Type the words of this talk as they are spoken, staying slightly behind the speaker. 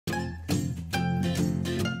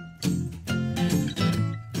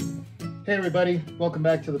Hey everybody, welcome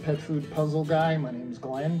back to the Pet Food Puzzle Guy. My name is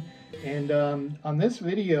Glenn, and on this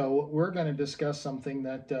video we're going to discuss something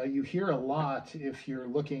that you hear a lot if you're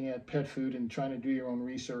looking at pet food and trying to do your own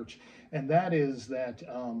research, and that is that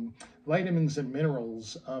vitamins and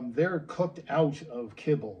minerals, they're cooked out of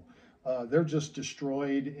kibble. They're just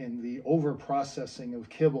destroyed in the over-processing of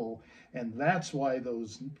kibble, and that's why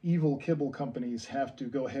those evil kibble companies have to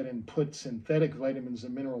go ahead and put synthetic vitamins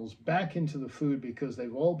and minerals back into the food because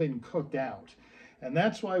they've all been cooked out. And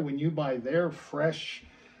that's why when you buy their fresh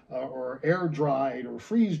or air dried or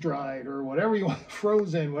freeze dried or whatever you want,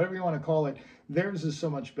 frozen, whatever you want to call it, theirs is so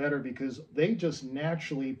much better because they just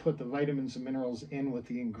naturally put the vitamins and minerals in with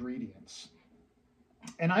the ingredients.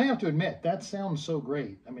 And I have to admit, that sounds so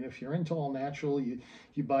great. I mean, if you're into all natural, you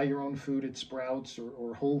buy your own food at Sprouts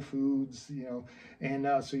or Whole Foods, you know, and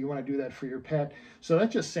so you want to do that for your pet. So that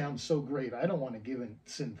just sounds so great. I don't want to give it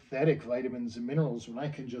synthetic vitamins and minerals when I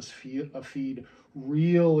can just feed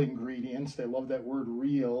real ingredients. They love that word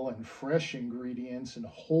real, and fresh ingredients and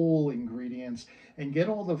whole ingredients, and get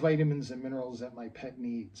all the vitamins and minerals that my pet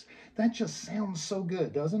needs. That just sounds so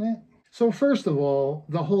good, doesn't it? So first of all,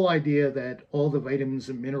 the whole idea that all the vitamins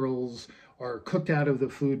and minerals are cooked out of the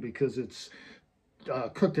food because it's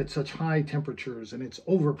cooked at such high temperatures and it's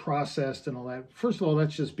over processed and all that. First of all,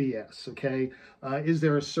 that's just BS, okay? Is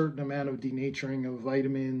there a certain amount of denaturing of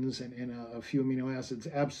vitamins and a few amino acids?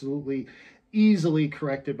 Absolutely. Easily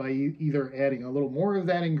corrected by either adding a little more of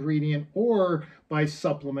that ingredient or by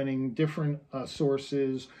supplementing different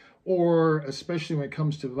sources, or especially when it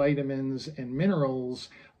comes to vitamins and minerals,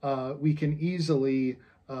 we can easily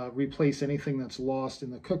replace anything that's lost in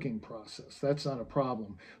the cooking process. That's not a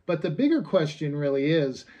problem. But the bigger question really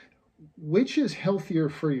is, which is healthier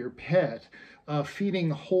for your pet? Feeding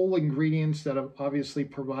whole ingredients that obviously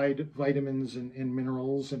provide vitamins and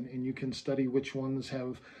minerals, and you can study which ones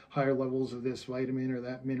have higher levels of this vitamin or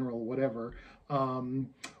that mineral, whatever,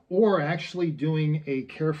 or actually doing a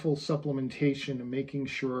careful supplementation and making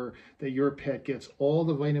sure that your pet gets all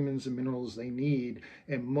the vitamins and minerals they need,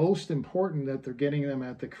 and most important, that they're getting them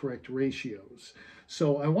at the correct ratios.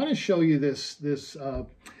 So I want to show you this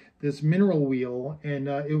mineral wheel, and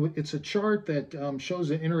it's a chart that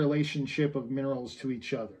shows an interrelationship of minerals to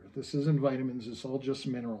each other. This isn't vitamins, it's all just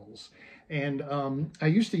minerals. And I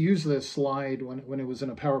used to use this slide when it was in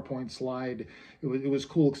a PowerPoint slide. It was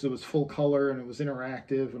cool because it was full color and it was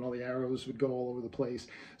interactive and all the arrows would go all over the place.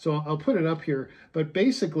 So I'll put it up here, but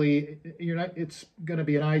basically it's going to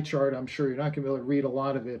be an eye chart. I'm sure you're not going to be able to read a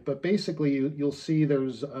lot of it, but basically you'll see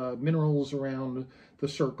there's minerals around the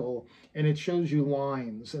circle, and it shows you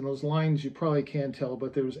lines, and those lines you probably can't tell,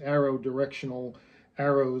 but there's directional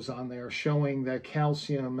arrows on there showing that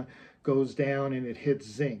calcium goes down and it hits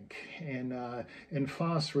zinc, and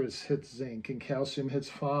phosphorus hits zinc, and calcium hits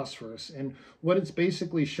phosphorus. And what it's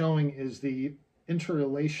basically showing is the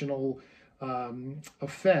interrelational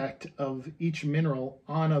effect of each mineral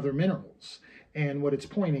on other minerals. And what it's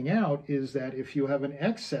pointing out is that if you have an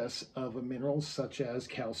excess of a mineral such as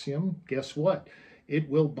calcium, guess what? It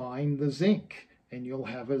will bind the zinc and you'll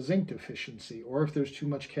have a zinc deficiency. Or if there's too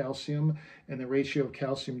much calcium and the ratio of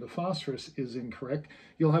calcium to phosphorus is incorrect,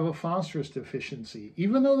 you'll have a phosphorus deficiency.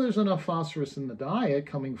 Even though there's enough phosphorus in the diet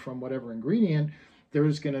coming from whatever ingredient, there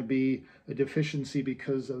is going to be a deficiency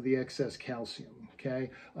because of the excess calcium, okay?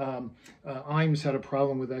 Iams had a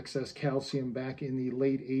problem with excess calcium back in the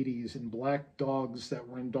late 80s, and black dogs that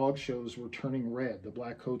were in dog shows were turning red. The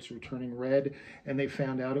black coats were turning red, and they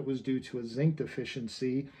found out it was due to a zinc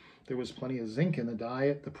deficiency. There was plenty of zinc in the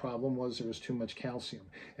diet. The problem was there was too much calcium.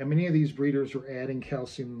 And many of these breeders were adding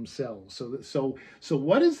calcium themselves. So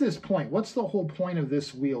what is this point? What's the whole point of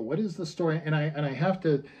this wheel? What is the story? And I have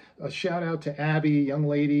to shout out to Abby, a young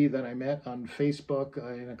lady that I met on Facebook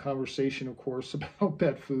in a conversation, of course, about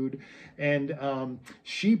pet food. And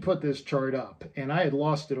she put this chart up, and I had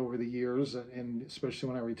lost it over the years, and especially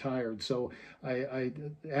when I retired. So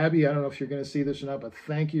Abby, I don't know if you're going to see this or not, but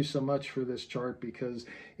thank you so much for this chart, because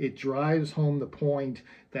it drives home the point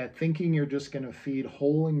that thinking you're just going to feed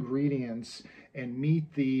whole ingredients and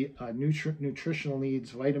meet the nutritional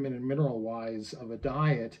needs, vitamin and mineral wise, of a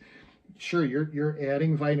diet. Sure, you're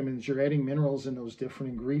adding vitamins, you're adding minerals in those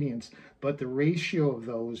different ingredients, but the ratio of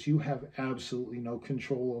those, you have absolutely no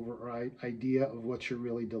control over or idea of what you're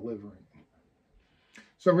really delivering.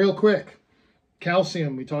 So real quick,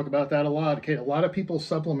 calcium, we talk about that a lot. Okay, a lot of people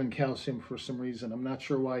supplement calcium for some reason. I'm not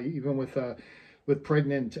sure why, even with with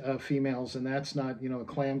pregnant females, and that's not,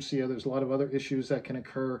 eclampsia. There's a lot of other issues that can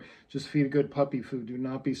occur. Just feed a good puppy food. Do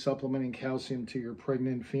not be supplementing calcium to your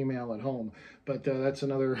pregnant female at home. But that's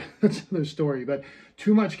another that's another story. But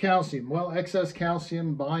too much calcium. Well, excess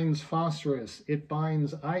calcium binds phosphorus. It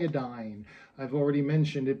binds iodine. I've already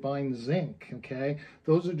mentioned it binds zinc, okay?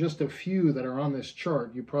 Those are just a few that are on this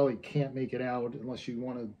chart. You probably can't make it out unless you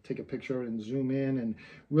want to take a picture of it and zoom in and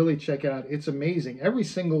really check it out. It's amazing. Every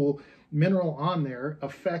single mineral on there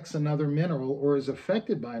affects another mineral or is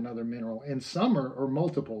affected by another mineral, and some are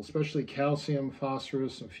multiple, especially calcium,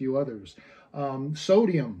 phosphorus, and a few others.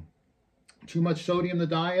 Sodium. Too much sodium in the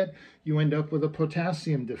diet, you end up with a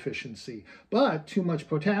potassium deficiency. But too much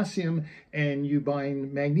potassium and you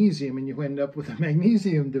bind magnesium and you end up with a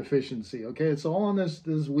magnesium deficiency. Okay, it's all on this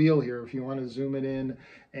wheel here if you want to zoom it in.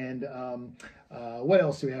 And what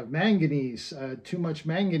else do we have? Manganese. Too much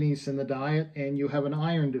manganese in the diet and you have an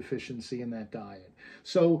iron deficiency in that diet.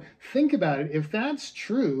 So think about it. If that's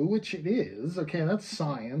true, which it is, okay, that's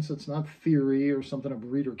science. It's not theory or something a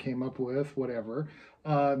breeder came up with, whatever.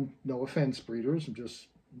 No offense, breeders.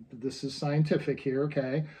 This is scientific here,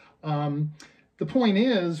 okay? The point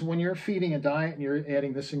is, when you're feeding a diet and you're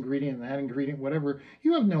adding this ingredient and that ingredient, whatever,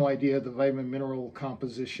 you have no idea the vitamin mineral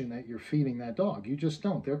composition that you're feeding that dog. You just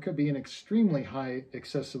don't. There could be an extremely high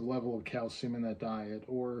excessive level of calcium in that diet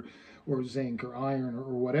or zinc or iron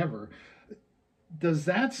or whatever. Does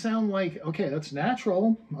that sound like, okay, that's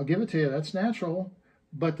natural? I'll give it to you, that's natural.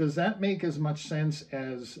 But does that make as much sense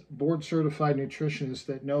as board-certified nutritionists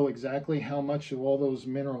that know exactly how much of all those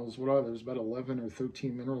minerals, what are there's about 11 or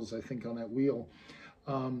 13 minerals, I think, on that wheel,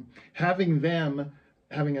 having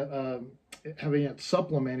it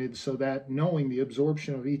supplemented so that knowing the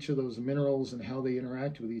absorption of each of those minerals and how they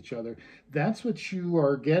interact with each other, that's what you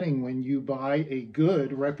are getting when you buy a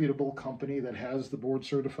good, reputable company that has the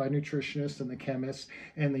board-certified nutritionist and the chemists,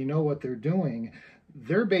 and they know what they're doing.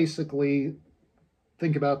 They're basically...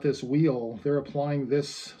 Think about this wheel. They're applying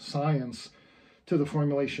this science to the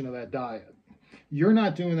formulation of that diet. You're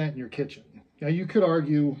not doing that in your kitchen. Now, you could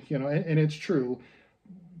argue, and it's true,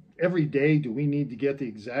 every day do we need to get the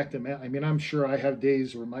exact amount? I mean, I'm sure I have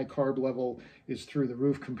days where my carb level is through the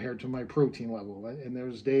roof compared to my protein level. And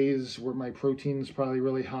there's days where my protein is probably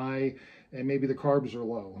really high and maybe the carbs are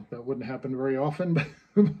low. That wouldn't happen very often, but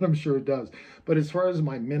I'm sure it does. But as far as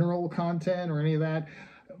my mineral content or any of that,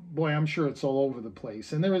 boy, I'm sure it's all over the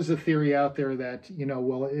place. And there is a theory out there that,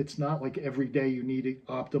 well, it's not like every day you need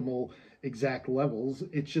optimal exact levels.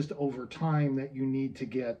 It's just over time that you need to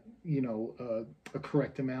get, a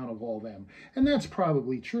correct amount of all them. And that's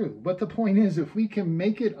probably true. But the point is, if we can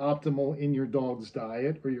make it optimal in your dog's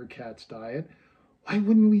diet or your cat's diet, why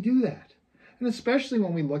wouldn't we do that? And especially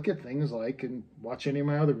when we look at things like, and watch any of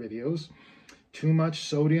my other videos, too much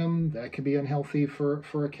sodium, that can be unhealthy for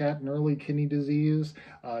a cat and early kidney disease.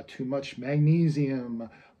 Too much magnesium,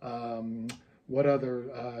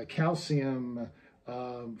 calcium,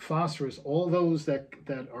 phosphorus, all those that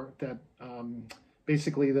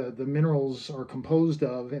basically the minerals are composed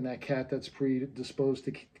of in that cat that's predisposed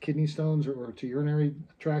to kidney stones or to urinary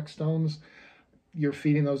tract stones. You're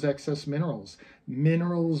feeding those excess minerals.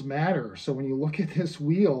 Minerals matter. So when you look at this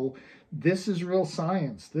wheel, this is real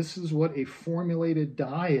science. This is what a formulated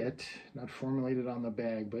diet, not formulated on the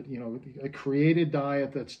bag, but a created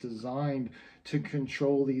diet that's designed to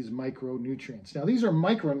control these micronutrients. Now, these are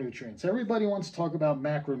micronutrients. Everybody wants to talk about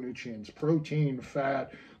macronutrients, protein,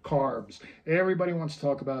 fat, carbs. Everybody wants to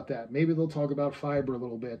talk about that. Maybe they'll talk about fiber a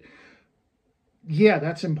little bit. Yeah,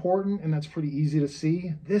 that's important, and that's pretty easy to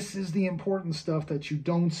see. This is the important stuff that you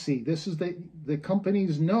don't see. This is the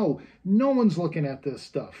companies know. No one's looking at this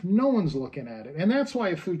stuff. No one's looking at it. And that's why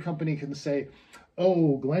a food company can say,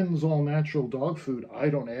 oh, Glenn's all natural dog food. I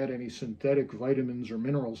don't add any synthetic vitamins or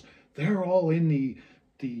minerals. They're all in the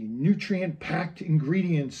nutrient-packed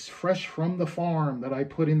ingredients fresh from the farm that I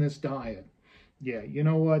put in this diet. Yeah, you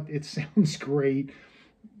know what? It sounds great.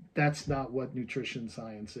 That's not what nutrition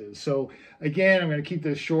science is. So again, I'm going to keep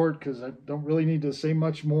this short because I don't really need to say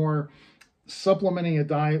much more. Supplementing a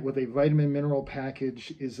diet with a vitamin mineral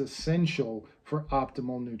package is essential for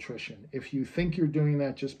optimal nutrition. If you think you're doing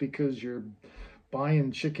that just because you're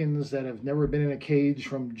buying chickens that have never been in a cage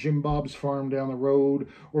from Jim Bob's farm down the road,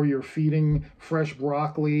 or you're feeding fresh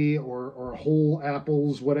broccoli or whole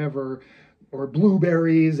apples, whatever, or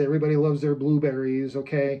blueberries, everybody loves their blueberries,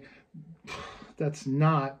 okay? That's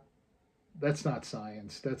not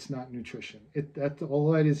science. That's not nutrition.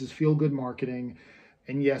 All that is feel-good marketing.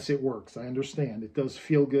 And yes, it works. I understand. It does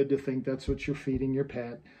feel good to think that's what you're feeding your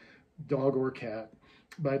pet, dog or cat.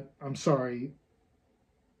 But I'm sorry,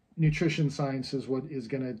 nutrition science is what is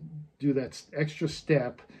going to do that extra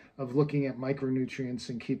step of looking at micronutrients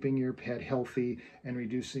and keeping your pet healthy and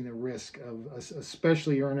reducing the risk of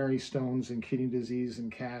especially urinary stones and kidney disease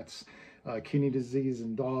in cats. Kidney disease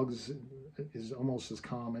in dogs is almost as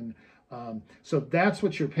common. So that's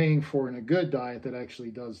what you're paying for in a good diet that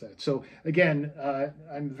actually does that. So again,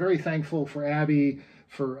 I'm very thankful for Abby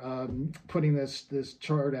for putting this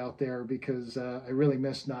chart out there, because I really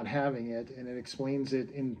missed not having it, and it explains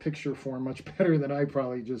it in picture form much better than I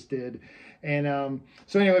probably just did. And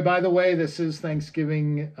so anyway, by the way, this is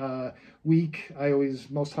Thanksgiving week.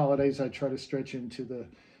 Most holidays I try to stretch into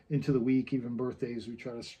the week. Even birthdays we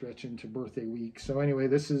try to stretch into birthday week. So anyway,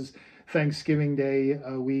 this is Thanksgiving Day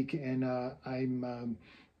week, and I'm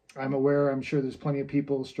aware, I'm sure there's plenty of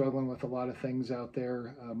people struggling with a lot of things out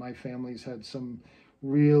there. My family's had some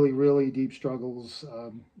really deep struggles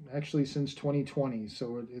actually since 2020,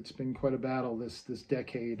 so it's been quite a battle this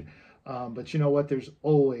decade. But you know what, there's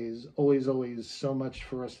always so much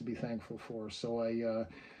for us to be thankful for. So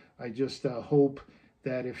I just hope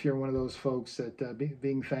that if you're one of those folks that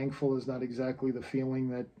being thankful is not exactly the feeling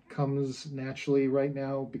that comes naturally right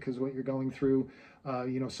now because of what you're going through,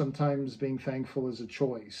 sometimes being thankful is a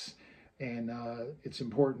choice. And it's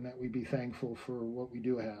important that we be thankful for what we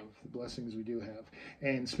do have, the blessings we do have.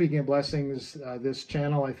 And speaking of blessings, this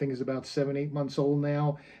channel I think is about 7-8 months old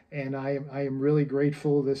now, and I am really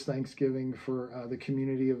grateful this Thanksgiving for the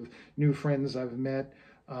community of new friends I've met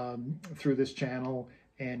through this channel.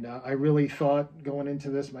 And I really thought going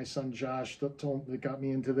into this, my son Josh that got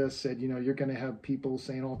me into this said, you're going to have people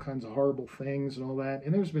saying all kinds of horrible things and all that.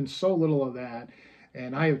 And there's been so little of that.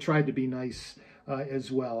 And I have tried to be nice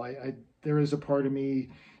as well. There is a part of me,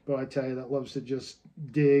 but I tell you, that loves to just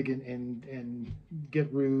dig and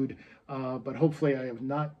get rude. But hopefully I have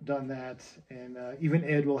not done that. And even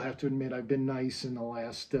Ed will have to admit I've been nice in the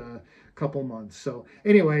last couple months. So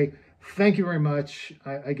anyway, thank you very much.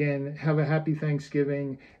 Again, have a happy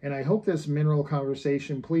Thanksgiving. And I hope this mineral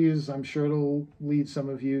conversation, please, I'm sure it'll lead some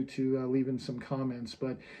of you to leave in some comments.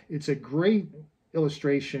 But it's a great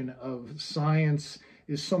illustration of science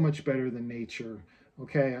is so much better than nature.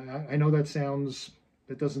 Okay, I know that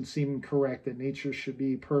doesn't seem correct, that nature should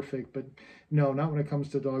be perfect, but no, not when it comes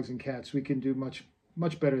to dogs and cats. We can do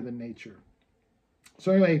much better than nature.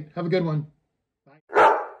 So anyway, have a good one.